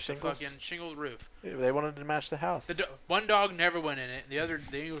roof, the fucking shingled roof. They wanted to match the house. One dog never went in it.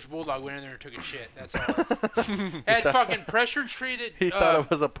 The English bulldog went in there and took a shit. That's all. It had fucking pressure treated. He thought it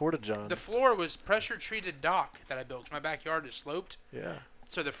was a porta-john. The floor was pressure treated dock that I built. My backyard is sloped. Yeah.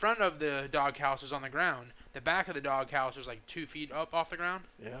 So the front of the doghouse was on the ground. The back of the doghouse was like 2 feet up off the ground.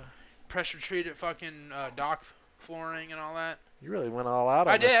 Yeah. Pressure treated fucking dock flooring and all that. You really went all out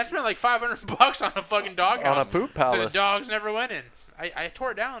on I did. I spent like $500 on a fucking doghouse. On a poop palace. The dogs never went in. I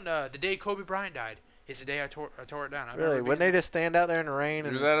tore it down the day Kobe Bryant died. It's the day I tore it down. Really? Wouldn't they just stand out there in the rain?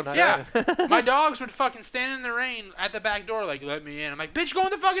 And yeah. My dogs would fucking stand in the rain at the back door like, let me in. I'm like, bitch, go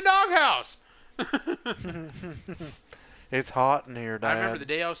in the fucking doghouse. It's hot in here, Dad. I remember the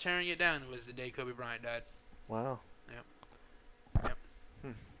day I was tearing it down was the day Kobe Bryant died. Wow. Yep.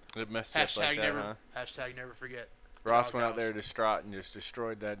 It messed up like that, huh? Hashtag never forget. Ross went out there distraught and just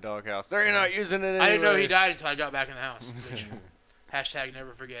destroyed that doghouse. They're not using it anyways. I didn't know he died until I got back in the house. Hashtag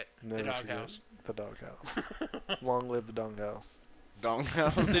never forget the doghouse. The doghouse. Long live the doghouse.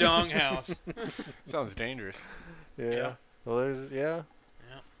 Doghouse? The doghouse. Sounds dangerous. Yeah. Well, there's, Yeah.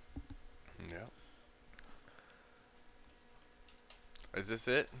 Is this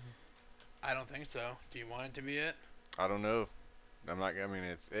it? I don't think so. Do you want it to be it? I don't know. I mean,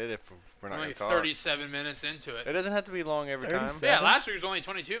 it's it if we're not going to talk. 37 minutes into it. It doesn't have to be long every time. Yeah, last week was only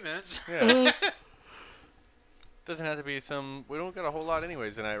 22 minutes. Yeah. Doesn't have to be some. We don't got a whole lot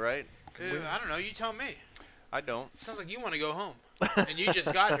anyways tonight, right? I don't know. You tell me. I don't. Sounds like you want to go home. And you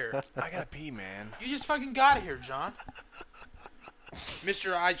just got here. I got to pee, man. You just fucking got here, John.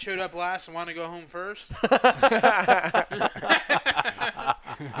 Mr. I showed up last and want to go home first.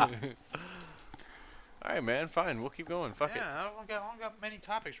 All right, man. Fine. We'll keep going. Fuck it. Yeah, I don't got many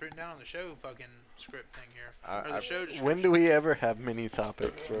topics written down on the show fucking script thing here. Or the show description. when do we ever have many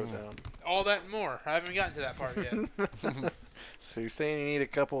topics wrote down? All that and more. I haven't gotten to that part yet. So you're saying you need a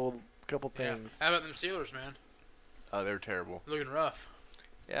couple things. How about them Steelers, man? Oh, they're terrible. Looking rough.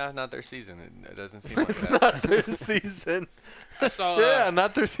 Yeah, not their season. It doesn't seem like It's that. not their season. I saw.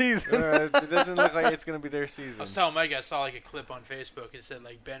 Not their season. It doesn't look like it's going to be their season. I was telling Mike I saw like a clip on Facebook. It said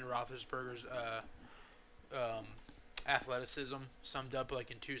like Ben Roethlisberger's athleticism summed up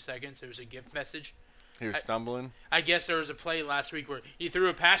like in 2 seconds. It was a gift message. He was stumbling. I guess there was a play last week where he threw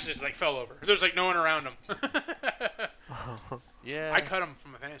a pass and just like fell over. There's like no one around him. Yeah. I cut him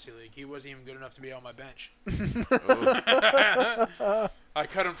from a fantasy league. He wasn't even good enough to be on my bench. I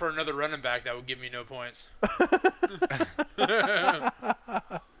cut him for another running back that would give me no points. Well,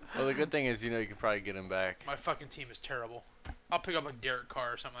 the good thing is, you can probably get him back. My fucking team is terrible. I'll pick up like Derek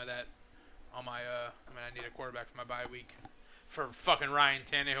Carr or something like that on my I need a quarterback for my bye week. For fucking Ryan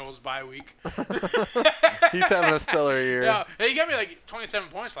Tannehill's bye week. He's having a stellar year. Yeah, he got me like 27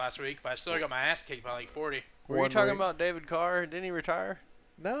 points last week, but I still got my ass kicked by like 40. Were you talking about David Carr? Didn't he retire?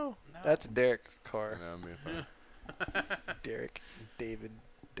 No. That's Derek Carr. No, I'm being funny. Derek.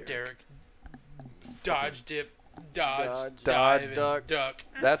 Dodge, dip, dodge, dodge, dive, duck.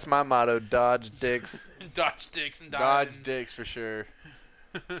 That's my motto. Dodge dicks. Dodge dicks and dive. Dodge dicks for sure.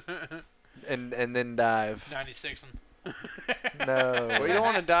 and then dive. 96 and. No. Well, you don't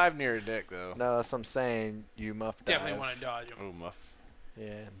want to dive near a dick, though. No, that's what I'm saying. You muff dive. Definitely want to dodge him. Oh, muff.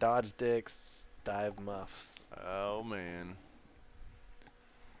 Yeah. Dodge dicks, dive muffs. Oh, man.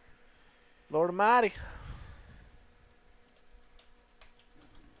 Lord Almighty.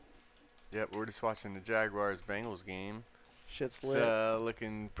 Yep, we're just watching the Jaguars-Bengals game. Shit's It's lit.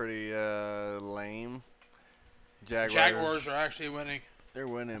 looking pretty lame. Jaguars are actually winning. They're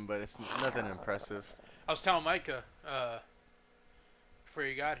winning, but it's nothing impressive. I was telling Micah before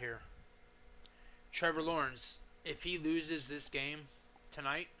you got here, Trevor Lawrence, if he loses this game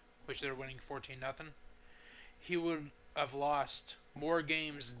tonight, which they're winning 14-0, he would have lost more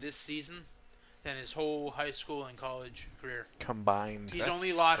games this season than his whole high school and college career Combined. He's That's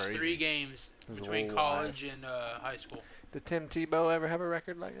only lost crazy. 3 games His between whole college and high school. Did Tim Tebow ever have a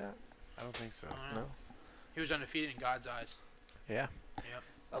record like that? I don't think so. I don't know. No. He was undefeated in God's eyes. Yeah. Yep.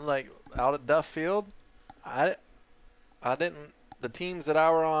 I'm like, out at Duff Field, I didn't. The teams that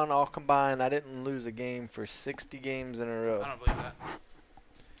I were on all combined, I didn't lose a game for 60 games in a row. I don't believe that.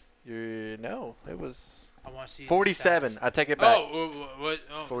 No, it was I want to see the 47. stats. I take it back. What?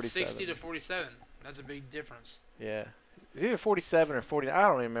 Oh, 47. 60 to 47. That's a big difference. Yeah. It's either 47 or 49. I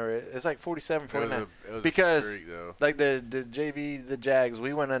don't remember. It's like 47, 49. It was Because, a streak, though. Like the JV, the Jags,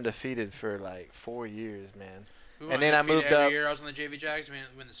 we went undefeated for like 4 years, man. We And went then I undefeated moved every up. year. I was on the JV Jags. We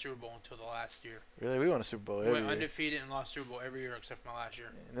didn't win the Super Bowl until the last year. Really, we won a Super Bowl We every went year. undefeated and lost Super Bowl every year except for my last year.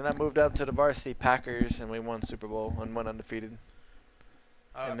 And then I moved up to the varsity Packers, and we won Super Bowl and went undefeated.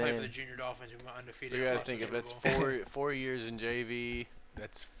 I And played for then- the Junior Dolphins. We went undefeated. You and gotta lost the think if Super that's Bowl. 4 years in JV,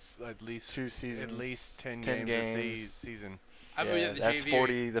 that's at least 2 seasons. at least 10 10 games a games. season. I moved Yeah, up the that's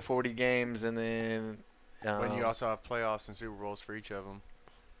JV. 40 games, and then When you also have playoffs and Super Bowls for each of them.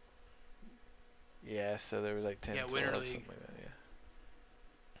 yeah, so there was like 10, Yeah, 12, Winter something League. like that.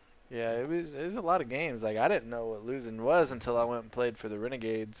 Yeah, it was a lot of games. Like I didn't know what losing was until I went and played for the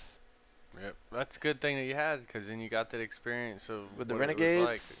Renegades. Yep, that's a good thing that you had, because then you got that experience of With the what it was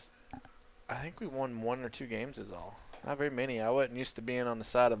Renegades, I think we won 1 or 2 games is all. Not very many. I wasn't used to being on the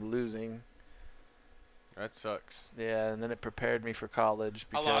side of losing. like. That sucks. Yeah, and then it prepared me for college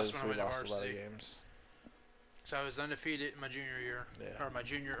I lost because when I we went to lost a lot of varsity. games. So I was undefeated in my junior year, Yeah. or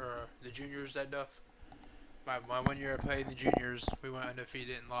the juniors that Duff. My 1 year I played in the juniors, we went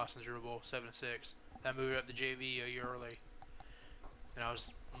undefeated and lost in the Super Bowl 7-6. Then I moved up to JV a year early, and I was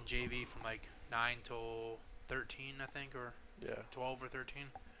in JV from like 9 till 13, I think, or Yeah. 12 or 13.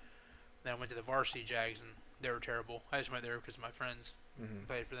 Then I went to the varsity Jags, and they were terrible. I just went there because my friends Mm-hmm.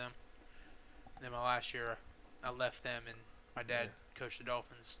 played for them. And then my last year, I left them, and my dad coached the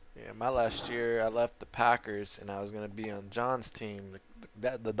Dolphins. Yeah, my last year I left the Packers and I was going to be on John's team,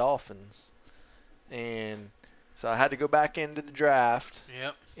 the Dolphins. And so I had to go back into the draft,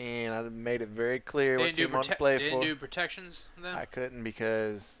 Yep. and I made it very clear They what team I wanted to play they for. didn't do protections then? I couldn't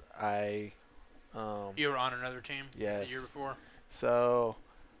because You were on another team the Yes. year before? So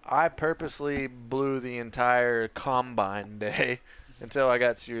I purposely blew the entire combine day until I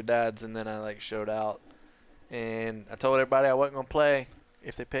got to your dad's, and then I like showed out. And I told everybody I wasn't gonna play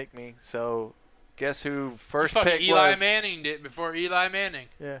if they picked me. So guess who first You fucking pick Eli was? Manning did before Eli Manning.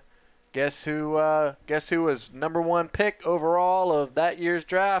 Yeah. Guess who was number 1 pick overall of that year's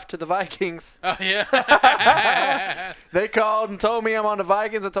draft to the Vikings? Oh, yeah. They called and told me I'm on the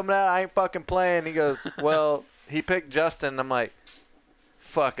Vikings. I told him that I ain't fucking playing. He goes, well, he picked Justin. I'm like,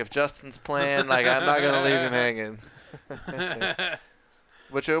 fuck, if Justin's playing, like I'm not gonna leave him hanging.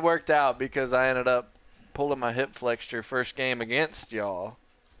 Which it worked out because I ended up pulling my hip flexure first game against y'all,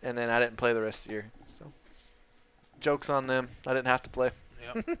 and then I didn't play the rest of the year. So, joke's on them. I didn't have to play.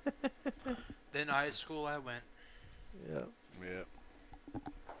 Yep. Then high school I went. Yeah. Yep.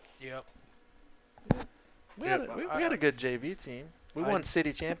 Yep. We Yeah, had a good JV team. We I- won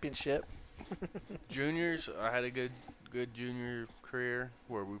city championship. Juniors, I had a good junior career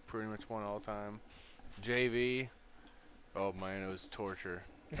where we pretty much won all the time. JV, oh man, it was torture.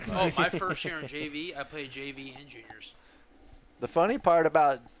 Oh, my first year in JV, I played JV and juniors. The funny part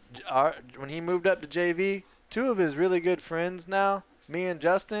about when he moved up to JV, 2 of his really good friends now, me and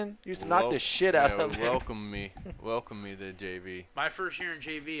Justin, used to knock the shit out of him. Welcome me to JV. My first year in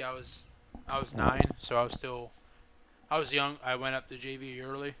JV, I was 9, so I was young. I went up to JV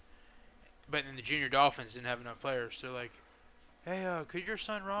early, but then the junior Dolphins didn't have enough players. So like, hey, could your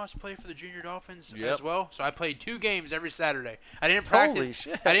son Ross play for the junior Dolphins Yep. as well? So I played 2 games every Saturday. I didn't practice. Holy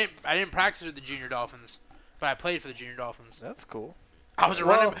shit. I didn't practice with the junior Dolphins, but I played for the junior Dolphins. That's cool. I was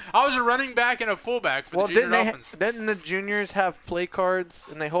a running back and a fullback for the junior Dolphins. Didn't the juniors have play cards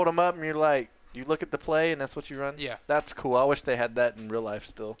and they hold them up and you're like, you look at the play and that's what you run? Yeah. That's cool. I wish they had that in real life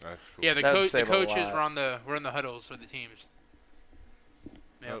still. That's cool. Yeah, the That'd the save a coaches lot. were in the huddles with the teams.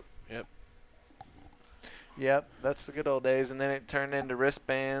 Yep. Yep. Yep, that's the good old days. And then it turned into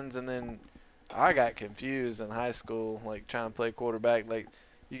wristbands, and then I got confused in high school, like trying to play quarterback. Like,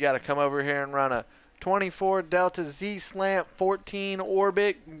 you got to come over here and run a 24 delta Z slant, 14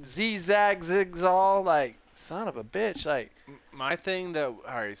 orbit, zigzag zigzag. Like, son of a bitch. Like, My thing that, all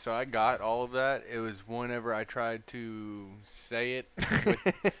right, so I got all of that. It was whenever I tried to say it,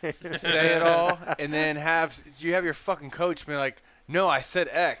 say it all, and then you have your fucking coach be like, no, I said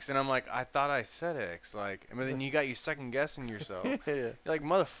X, and I'm like, I thought I said X, like, and then you got you second guessing yourself. You're like,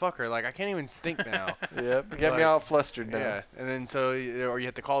 motherfucker, like, I can't even think now. Yep, get me all flustered now. Yeah, and then or you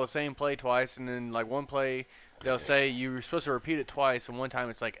have to call the same play twice, and then like one play, they'll say you were supposed to repeat it twice, and one time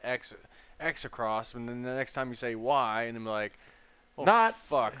it's like X across, and then the next time you say Y, and then like, well, not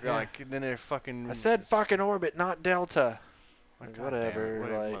fuck, yeah. like then they're fucking. I said fucking orbit, not delta. Like, Whatever,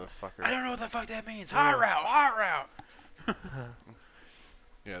 like, motherfucker. I don't know what the fuck that means. Hot route.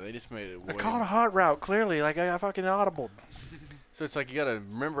 Yeah, they just made it. I called a hot route clearly, like I got fucking audible. So it's like you gotta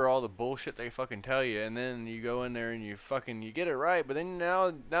remember all the bullshit they fucking tell you, and then you go in there and you get it right. But then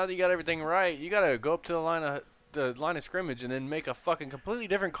now that you got everything right, you gotta go up to the line of scrimmage and then make a fucking completely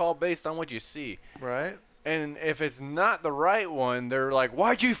different call based on what you see. Right. And if it's not the right one, they're like,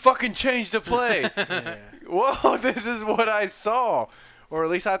 "Why'd you fucking change the play?" Yeah. Whoa, this is what I saw. Or at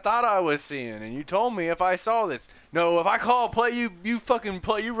least I thought I was seeing, and you told me if I saw this. No, if I call a play, you fucking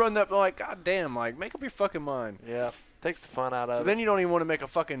play, you run that. Like, god damn, like, make up your fucking mind. Yeah, takes the fun out of it. So then you don't even want to make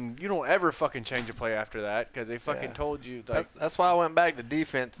you don't ever fucking change a play after that because they fucking told you. Like, that's why I went back to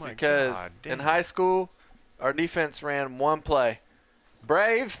defense, because in high school, our defense ran one play.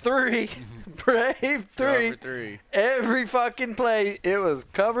 Brave 3. Brave 3. Cover 3. Every fucking play, it was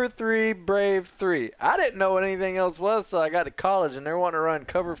cover 3, brave 3. I didn't know what anything else was till I got to college, and they're wanting to run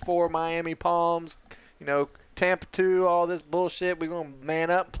cover 4, Miami Palms, Tampa 2, all this bullshit. We going to man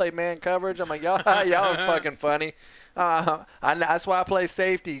up and play man coverage. I'm like, y'all are fucking funny. That's why I play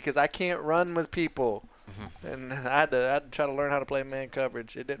safety, because I can't run with people. Mm-hmm. And I had to try to learn how to play man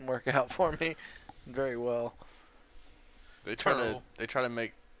coverage. It didn't work out for me very well. They try to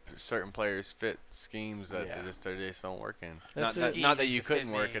make certain players fit schemes that they just don't work in. Not that you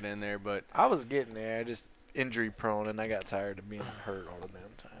couldn't work it in there, but I was getting there, just injury prone, and I got tired of being hurt all the damn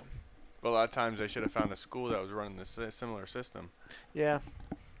time. Well, a lot of times they should have found a school that was running this similar system. Yeah,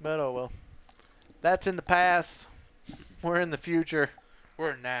 but oh well. That's in the past. We're in the future.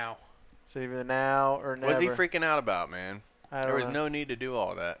 We're now. So either now or never. What's he freaking out about, man? There was know. no need to do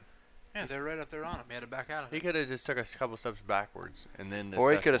all that. Yeah, they're right up there on him. He had to back out of it. He could have just took a couple steps backwards and then.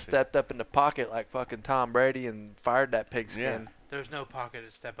 Or he could have stepped up in the pocket like fucking Tom Brady and fired that pigskin. Yeah. There's no pocket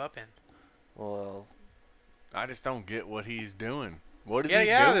to step up in. Well, I just don't get what he's doing. What is he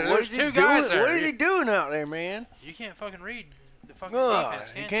doing? There's two guys there. What is he doing out there, man? You can't fucking read the fucking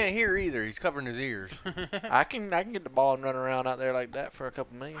defense, he can't hear either. He's covering his ears. I can get the ball and run around out there like that for a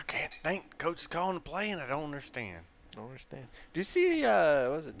couple million. I can't think. Coach is calling the play, and I don't understand. I don't understand. Do you see,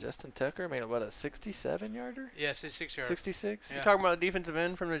 was it Justin Tucker made, a 67-yarder? Yeah, 6 yards. 66? Yeah. You talking about the defensive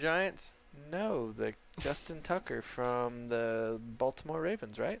end from the Giants? No, the Justin Tucker from the Baltimore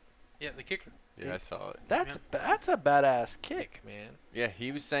Ravens, right? Yeah, the kicker. Yeah, I saw it. That's a badass kick, man. Yeah,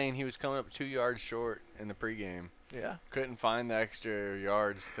 he was saying he was coming up 2 yards short in the pregame. Yeah. Couldn't find the extra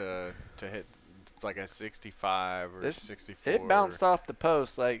yards to hit like a 65 or 64. It bounced off the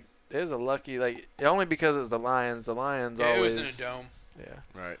post like. It was a lucky, only because it was the Lions. The Lions always. It was in a dome. Yeah.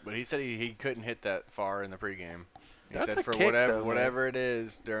 Right, but he said he couldn't hit that far in the pregame. He That's said a for kick, whatever it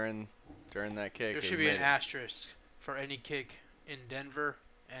is during that kick. There should be an asterisk for any kick in Denver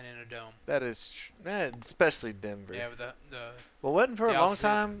and in a dome. That is, especially Denver. Yeah, with the Well, wasn't for a long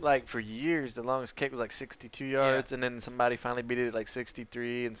altitude. time, for years, the longest kick was 62 yards, and then somebody finally beat it at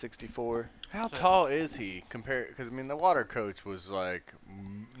 63 and 64. How tall is he compared? Because the water coach was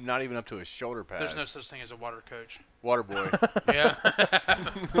not even up to his shoulder pads. There's no such thing as a water coach. Water boy. Yeah.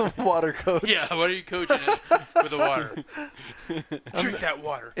 Water coach. Yeah, what are you coaching it with the water? Drink that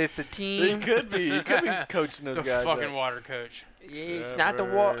water. It's the He team. could be coaching those The guys. fucking water coach. Yeah, it's not the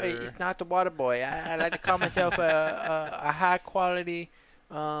It's not the water boy. I like to call myself a high quality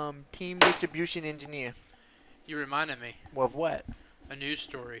team distribution engineer. You reminded me. Of what? A news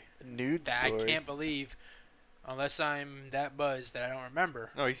story. A nude that story. I can't believe, unless I'm that buzzed that I don't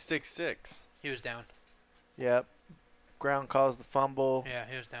remember. No, he's 6'6". He was down. Yep. Ground caused the fumble. Yeah,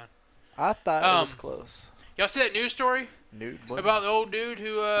 he was down. I thought it was close. Y'all see that news story Nude about the old dude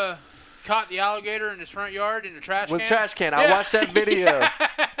who caught the alligator in his front yard in a trash can? With trash can. I watched that video.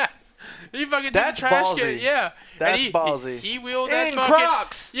 He fucking That's did the trash ballsy. can. Yeah. That's and ballsy. He wheeled that In fucking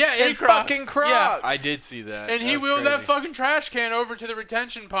Crocs. Yeah, in Crocs. fucking Crocs. I did see that. And he wheeled that fucking trash can over to the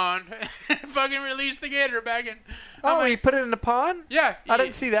retention pond and fucking released the gator back in. Oh, he put it in the pond? Yeah. I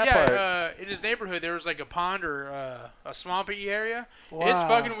didn't see that part. In his neighborhood, there was a pond or a swampy area. Wow. It's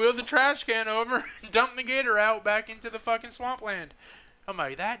fucking wheeled the trash can over and dumped the gator out back into the fucking swampland. I'm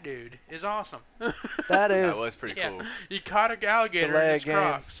like, that dude is awesome. That is. That was pretty Yeah. cool. He caught an alligator in his game.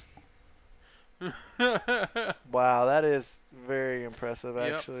 Crocs. Wow, that is very impressive,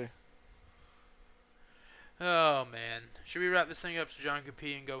 Yep. actually. Oh, man. Should we wrap this thing up so John can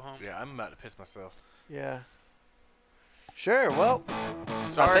pee and go home? Yeah, I'm about to piss myself. Yeah. Sure. Well,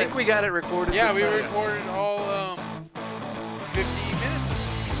 Sorry. I think we got it recorded. Yeah, this we time. recorded all 50 minutes of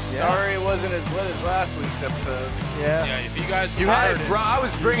this. Yeah. Sorry it wasn't as lit as last week's episode. Yeah. Yeah, if you guys You heard had- it. Bro, I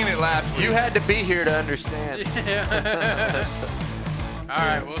was bringing it last week. You had to be here to understand. Yeah. All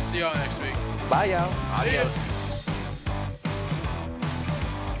right, we'll see y'all next week. Bye, y'all. Adios.